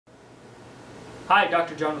Hi,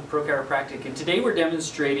 Dr. John with Pro Chiropractic, and today we're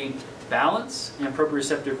demonstrating balance and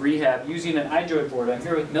proprioceptive rehab using an iJoy board. I'm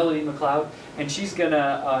here with Melody McCloud, and she's going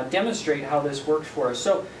to demonstrate how this works for us.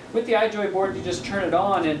 So with the iJoy board, you just turn it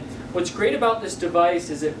on, and what's great about this device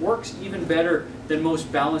is it works even better than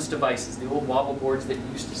most balance devices, the old wobble boards that you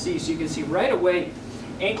used to see. So you can see right away,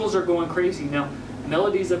 ankles are going crazy. Now,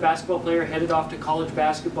 Melody's a basketball player headed off to college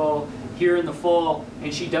basketball here in the fall,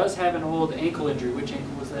 and she does have an old ankle injury. Which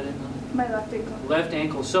ankle was that in? My left ankle. Left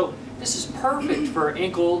ankle. So this is perfect for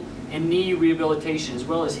ankle and knee rehabilitation, as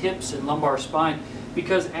well as hips and lumbar spine,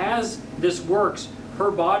 because as this works,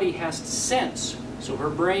 her body has to sense. So her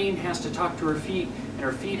brain has to talk to her feet, and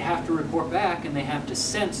her feet have to report back, and they have to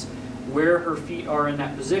sense where her feet are in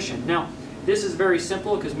that position. Now, this is very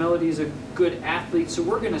simple because Melody is a good athlete, so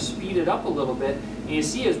we're going to speed it up a little bit. And you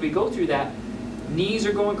see as we go through that, knees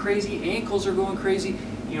are going crazy, ankles are going crazy.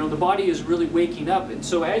 You know, the body is really waking up. And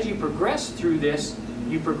so as you progress through this,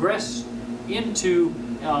 you progress into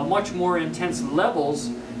much more intense levels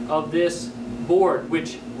of this board,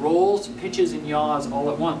 which rolls, pitches, and yaws all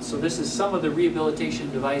at once. So this is some of the rehabilitation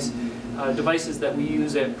devices that we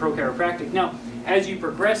use at Pro Chiropractic. Now, as you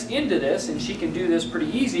progress into this, and she can do this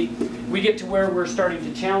pretty easy, we get to where we're starting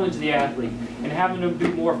to challenge the athlete and having them do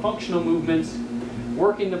more functional movements,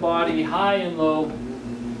 working the body high and low,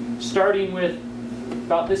 starting with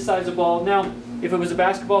about this size of ball. Now, if it was a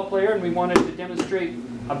basketball player and we wanted to demonstrate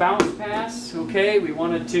a bounce pass, okay, we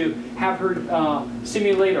wanted to have her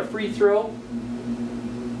simulate a free throw.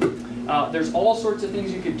 There's all sorts of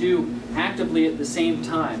things you could do actively at the same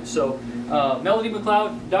time. So, Melody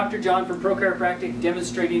McCloud, Dr. John from Pro Chiropractic,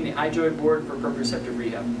 demonstrating the iJoy board for proprioceptive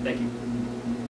rehab. Thank you.